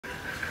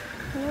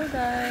Hello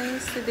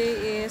guys,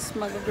 today is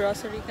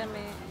mag-grocery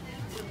kami.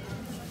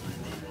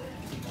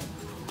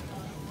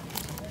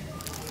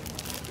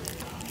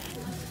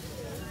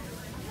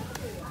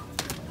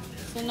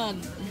 Sunod.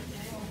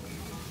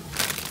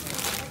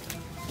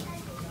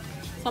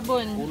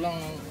 Sabon.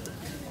 Kulang.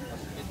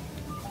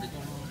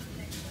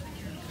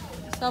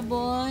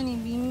 Sabon ni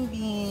Bim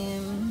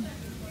Bim.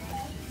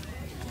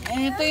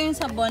 Ito yung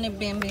sabon ni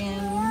Bim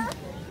Bim.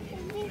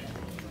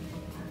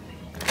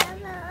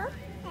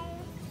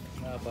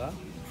 Apa?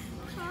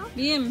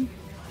 Bim.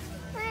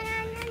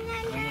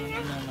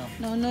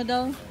 No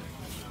daw.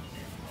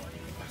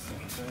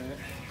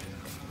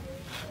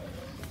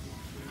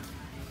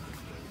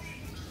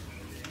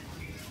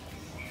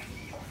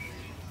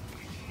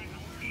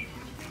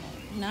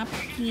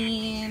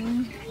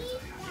 Napkin.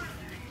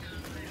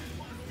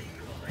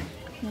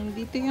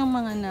 Nandito yung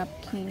mga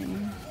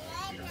napkin.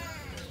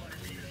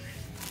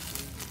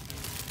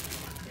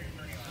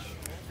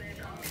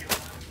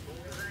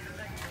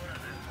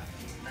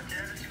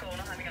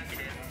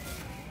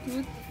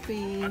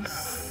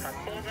 Toothpaste.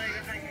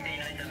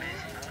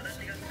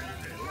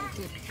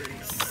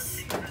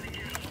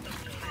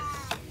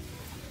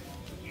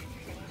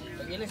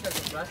 Pag-ilis ka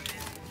sa flash?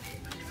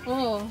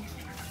 Oo.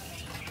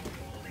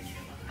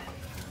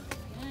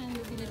 Ayan,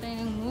 bibili tayo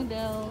ng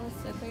noodles.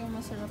 Ito yung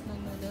masarap na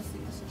noodles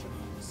dito sa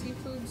Japan.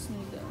 Seafoods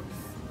noodles.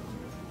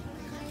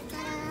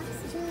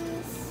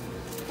 Juice,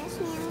 fresh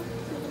milk,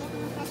 bibili ko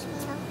ng fresh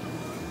milk,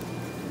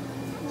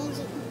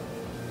 Meiji,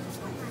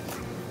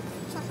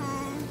 tsaka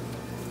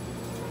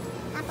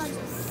apple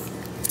juice.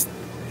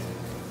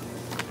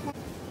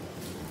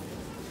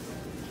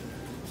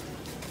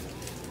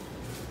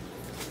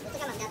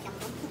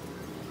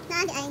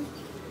 Naandi ay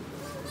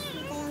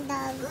ito yung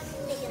dove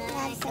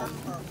soap.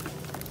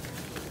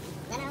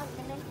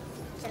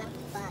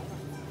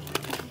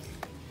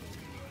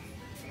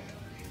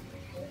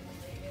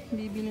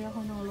 Bibili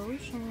ako ng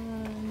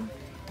lotion.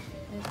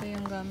 Ito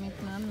yung gamit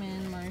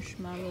namin.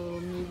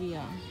 Marshmallow,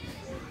 Nivea.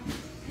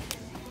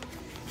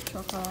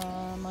 Tsaka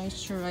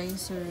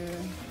moisturizer.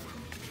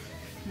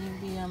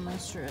 Nivea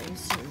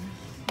moisturizer.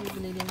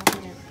 Bibili din ako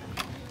nito.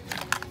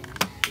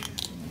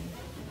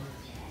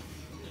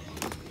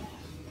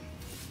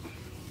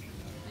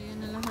 Ayan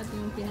na lahat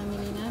yung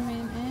pinamili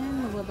namin.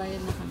 And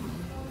magbabayad na kami.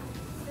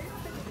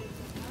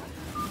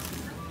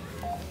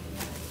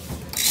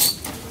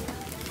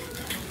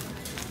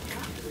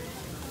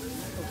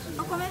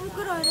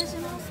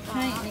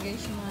 Hi,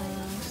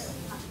 onegaishimasu.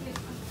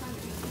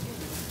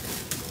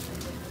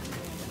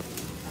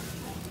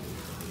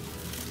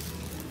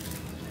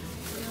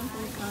 Ayan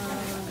po ka.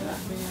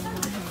 Grabe yung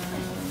mahal.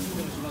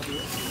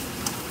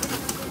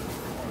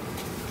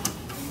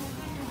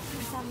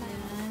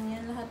 Ayan,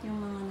 yan lahat yung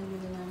mga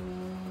nabili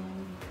namin.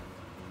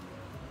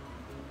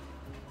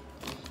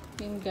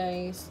 Yun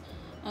guys.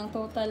 Ang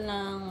total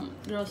ng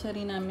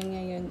grocery namin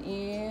ngayon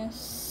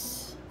is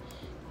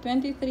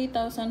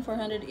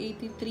 23,483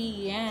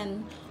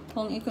 yen.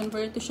 Kung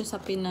i-convert siya sa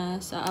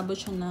Pinas, aabot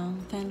siya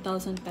ng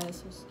 10,000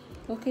 pesos.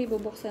 Okay,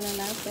 bubuksan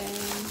na natin.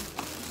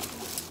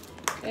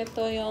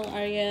 Ito yung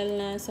Ariel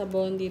na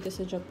sabon dito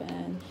sa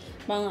Japan.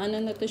 Pang ano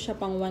na to siya,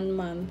 pang 1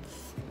 month.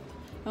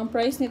 Ang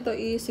price nito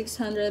is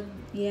 600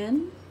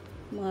 yen.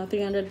 Mga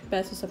 300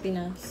 pesos sa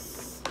Pinas.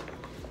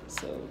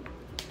 So,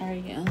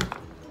 Ariel.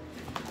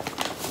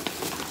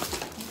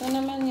 Ito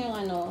naman yung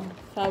ano,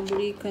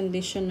 fabric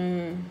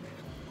conditioner.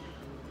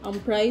 Ang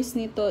price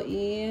nito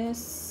is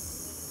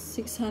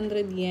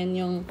 600 yen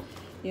yung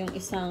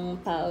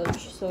isang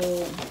pouch. So,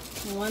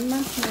 1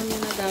 month namin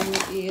na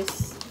gamit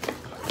is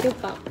 2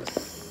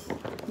 packs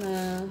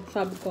na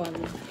Fabcon.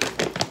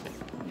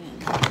 Ayan.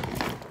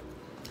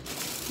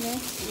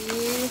 Next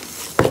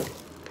is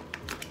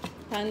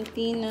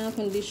Pantene na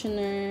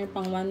conditioner.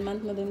 Pang 1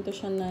 month na din to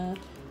siya na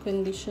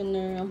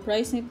conditioner. Ang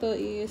price nito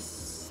is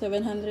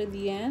 700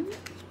 yen.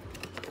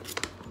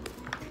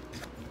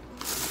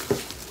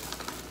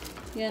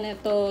 Yan,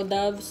 ito,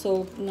 Dove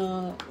soap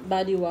na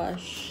body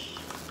wash.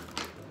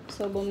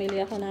 So, bumili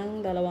ako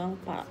ng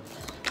 2 pack.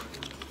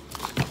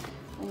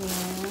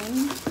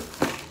 Ayan.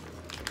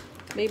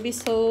 Baby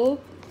soap.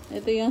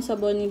 Ito yung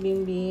sabon ni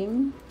Bim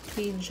Bim.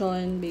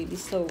 Pigeon baby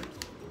soap.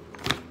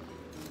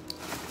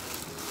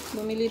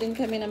 Bumili din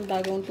kami ng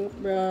bagong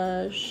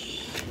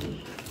toothbrush.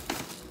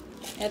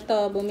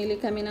 Ito, bumili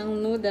kami ng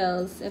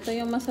noodles. Ito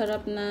yung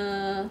masarap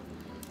na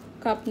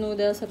cup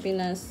noodles sa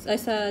Pinas, ay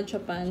sa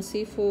Japan,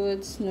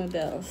 seafoods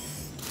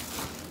noodles.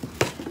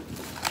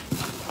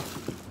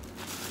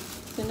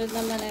 Sunod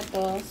naman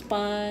ito,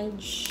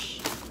 sponge.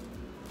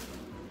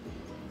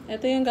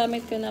 Ito yung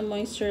gamit ko na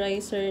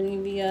moisturizer,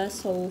 Nivea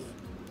soap.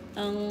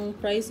 Ang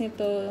price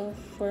nito,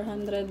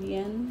 400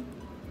 yen.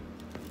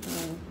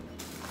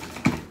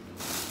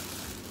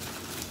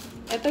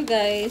 Ito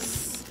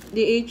guys,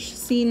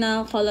 DHC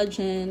na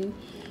collagen.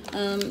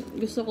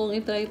 Gusto kong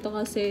itry ito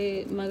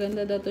kasi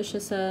maganda daw to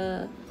siya sa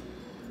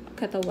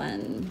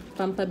katawan.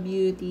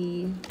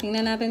 Pampa-beauty.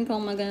 Tingnan natin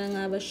kung maganda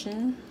nga ba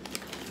siya.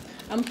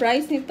 Ang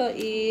price nito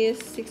is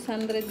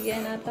 600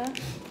 yen ata.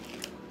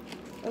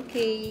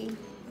 Okay.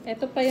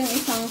 Ito pa yung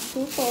isang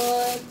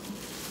supot.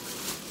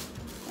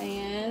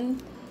 Ayan.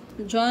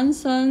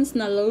 Johnson's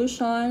na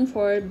lotion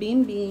for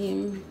Bim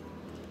Bim.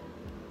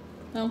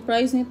 Ang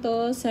price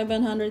nito,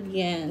 700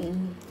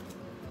 yen.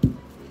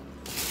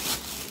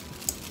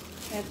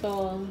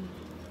 Ito.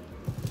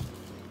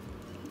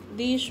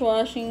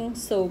 Dishwashing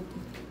soap.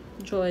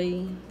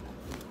 Joy.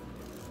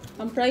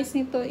 Ang price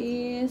nito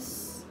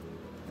is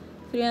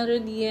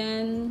 300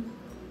 yen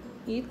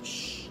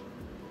each.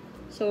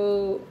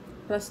 So,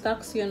 plus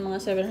tax yun,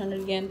 mga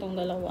 700 yen tong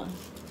dalawa.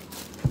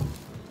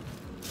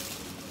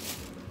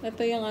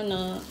 Ito yung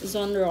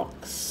Zone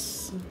Rocks.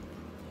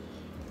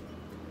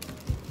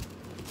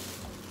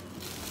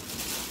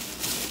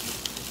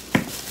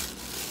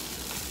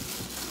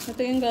 Ito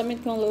yung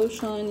gamit kong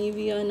lotion,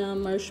 Nivea na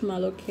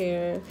Marshmallow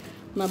Care.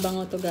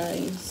 Mabango to,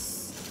 guys.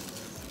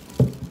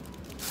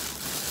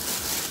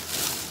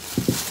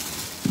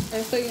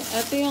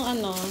 Ito yung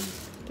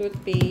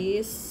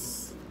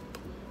toothpaste.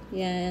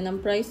 Yan, ang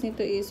price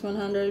nito is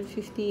 150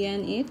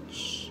 yen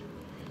each.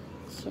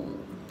 So,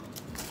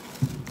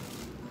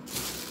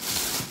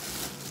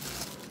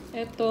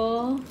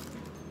 ito,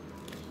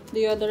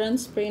 deodorant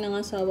spray ng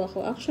asawa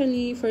ko.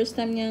 Actually, first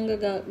time niyang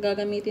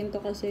gagamitin to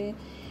kasi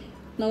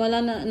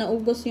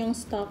naubos yung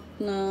stock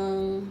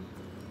ng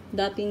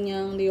dating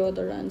niyang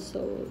deodorant.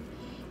 So,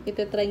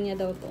 itetry niya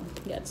daw to.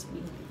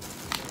 Gatsby.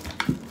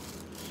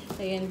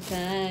 Ayan,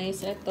 guys.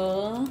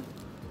 Ito,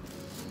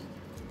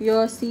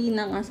 Yossi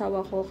ng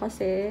asawa ko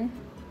kasi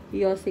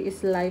Yossi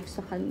is life sa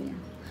kanya.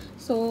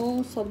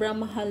 So, sobrang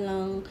mahal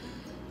lang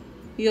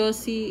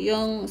Yossi,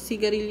 yung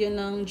sigarilyo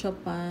ng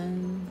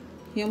Japan.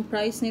 Yung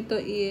price nito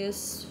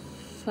is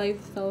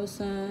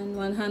 5,100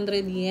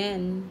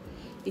 yen.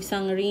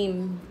 Isang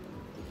rim.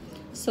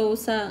 So,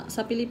 sa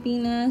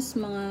Pilipinas,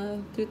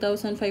 mga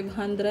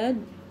 2,500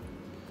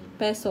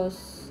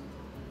 pesos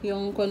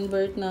yung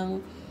convert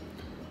ng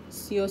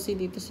Yossi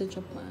dito sa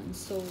Japan.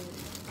 So,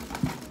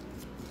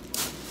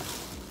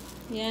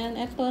 yan.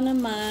 Ito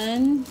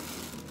naman,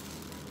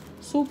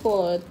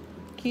 supot.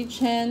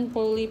 Kitchen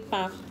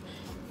Polypack.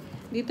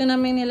 Dito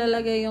namin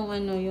nilalagay yung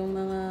yung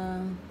mga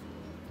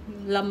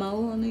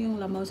lamaw. Ano yung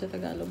lamaw sa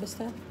Tagalog?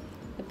 Basta,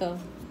 ito.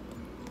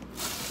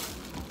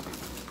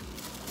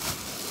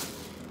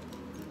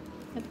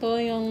 Ito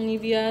yung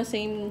Nivea,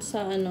 same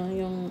sa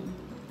yung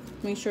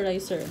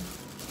moisturizer.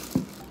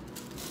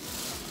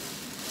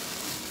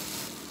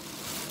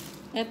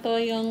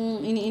 Ito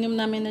yung iniinom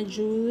namin na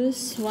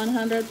juice,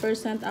 100%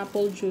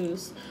 apple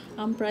juice.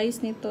 Ang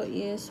price nito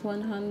is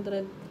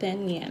 110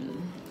 yen.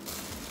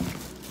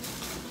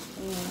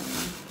 Ayan.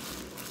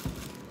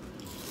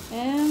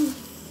 And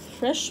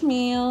fresh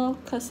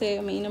milk, kasi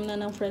umiinom na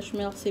ng fresh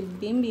milk si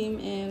Bim Bim,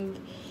 and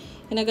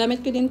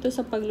ginagamit ko din to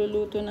sa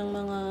pagluluto ng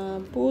mga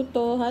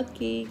puto, hot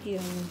cake,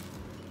 yun.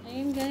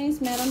 Ayun, guys,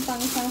 meron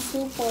pang isang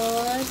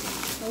supot.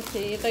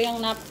 Okay, ito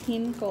yung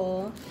napkin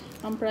ko.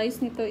 Ang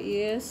price nito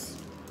is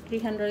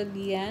 300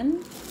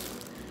 yen.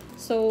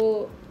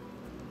 So,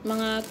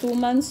 mga 2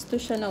 months to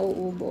siya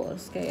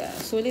nauubos. Kaya,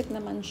 sulit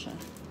naman siya.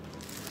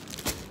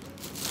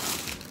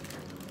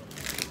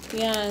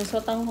 Yan,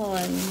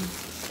 sotanghon.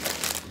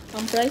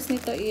 Ang price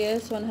nito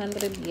is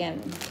 100 yen.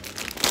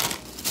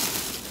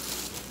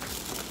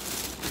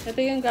 Ito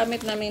yung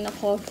gamit namin na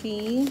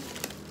coffee,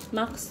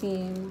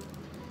 Maxim.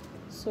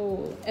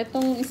 So,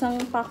 etong isang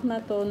pack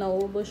na to,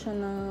 nauubos siya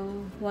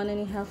ng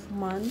 1.5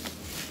 months.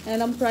 And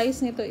ang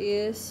price nito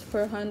is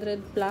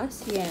 400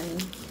 plus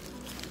yen.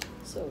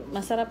 So,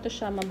 masarap to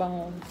siya,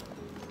 mabango.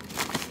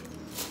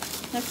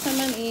 Next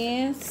naman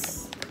is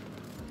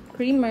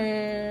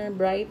creamer,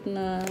 bright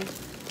na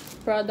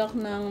product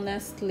ng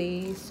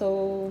Nestle.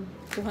 So,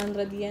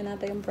 200 yen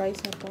ata yung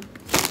price na to.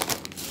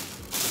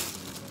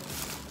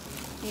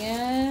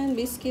 Yan,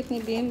 biscuit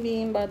ni Bim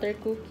Bim, butter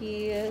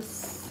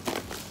cookies,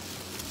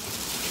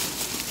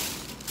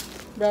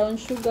 brown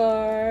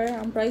sugar.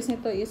 Ang price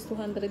nito is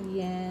 200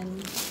 yen.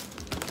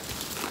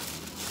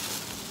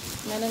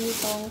 Meron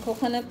ditong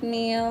coconut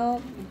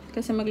milk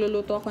kasi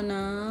magluluto ako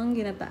ng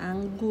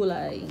ginataang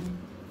gulay.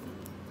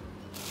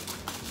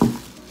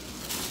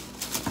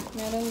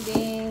 Meron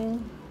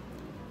ding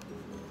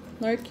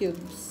Nor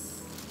cubes.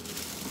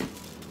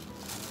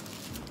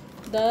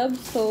 Dove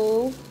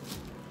soap.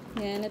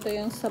 Yan, ito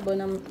yung sabon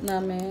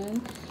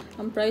namin.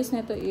 Ang price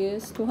nito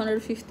is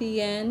 250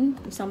 yen,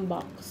 isang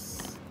box.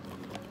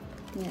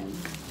 Yan.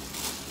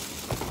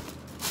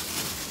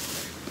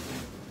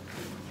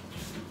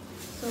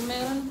 So,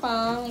 meron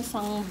pang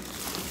isang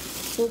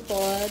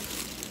supot.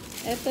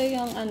 Ito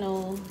yung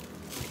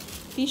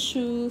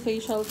tissue,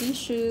 facial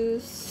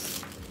tissues.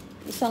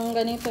 Isang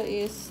ganito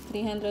is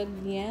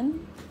 300 yen.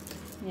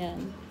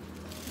 Yan.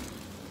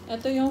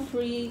 Ito yung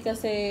free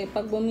kasi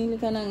pag bumili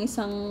ka ng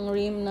isang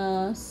rim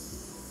na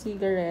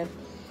cigarette,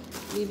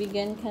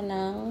 bibigyan ka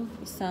ng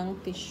isang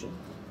tissue.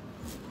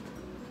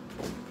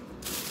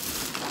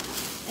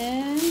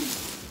 And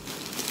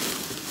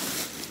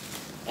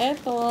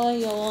ito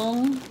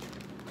yung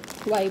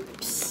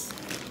wipes.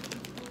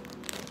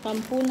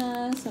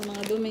 Pampuna sa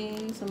mga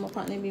dumi sa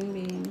mukha ni Bim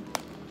Bim.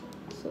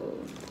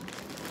 So,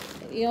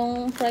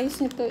 Yung price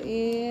nito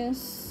is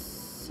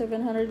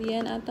 700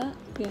 yen ata.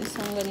 Yung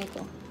isang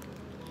ganito.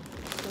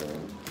 So,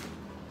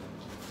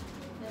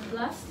 and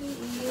lastly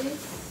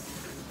is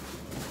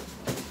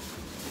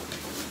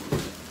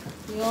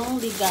yung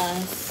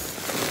bigas.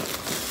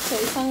 So,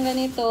 isang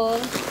ganito,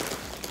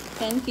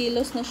 10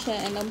 kilos na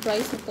siya. And ang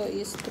price nito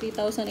is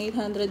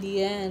 3,800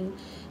 yen.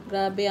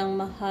 Grabe ang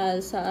mahal.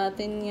 Sa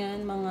atin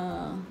yan,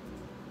 mga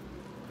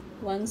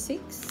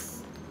 1.6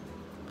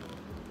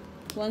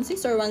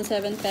 or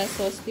 1.7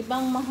 pesos. Diba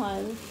ang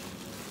mahal?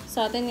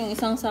 Sa atin, yung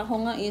isang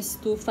sako nga is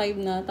 2.5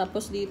 na.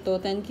 Tapos dito,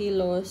 10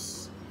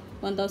 kilos,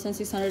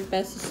 1,600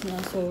 pesos na.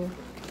 So,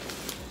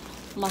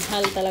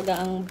 mahal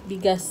talaga ang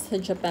bigas sa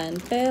Japan.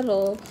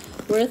 Pero,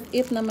 worth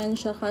it naman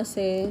siya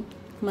kasi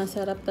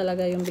masarap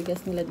talaga yung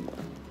bigas nila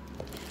dito.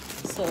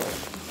 So,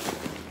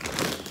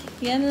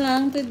 yan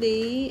lang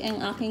today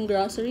ang aking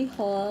grocery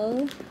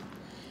haul.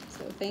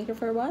 So, thank you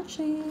for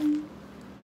watching.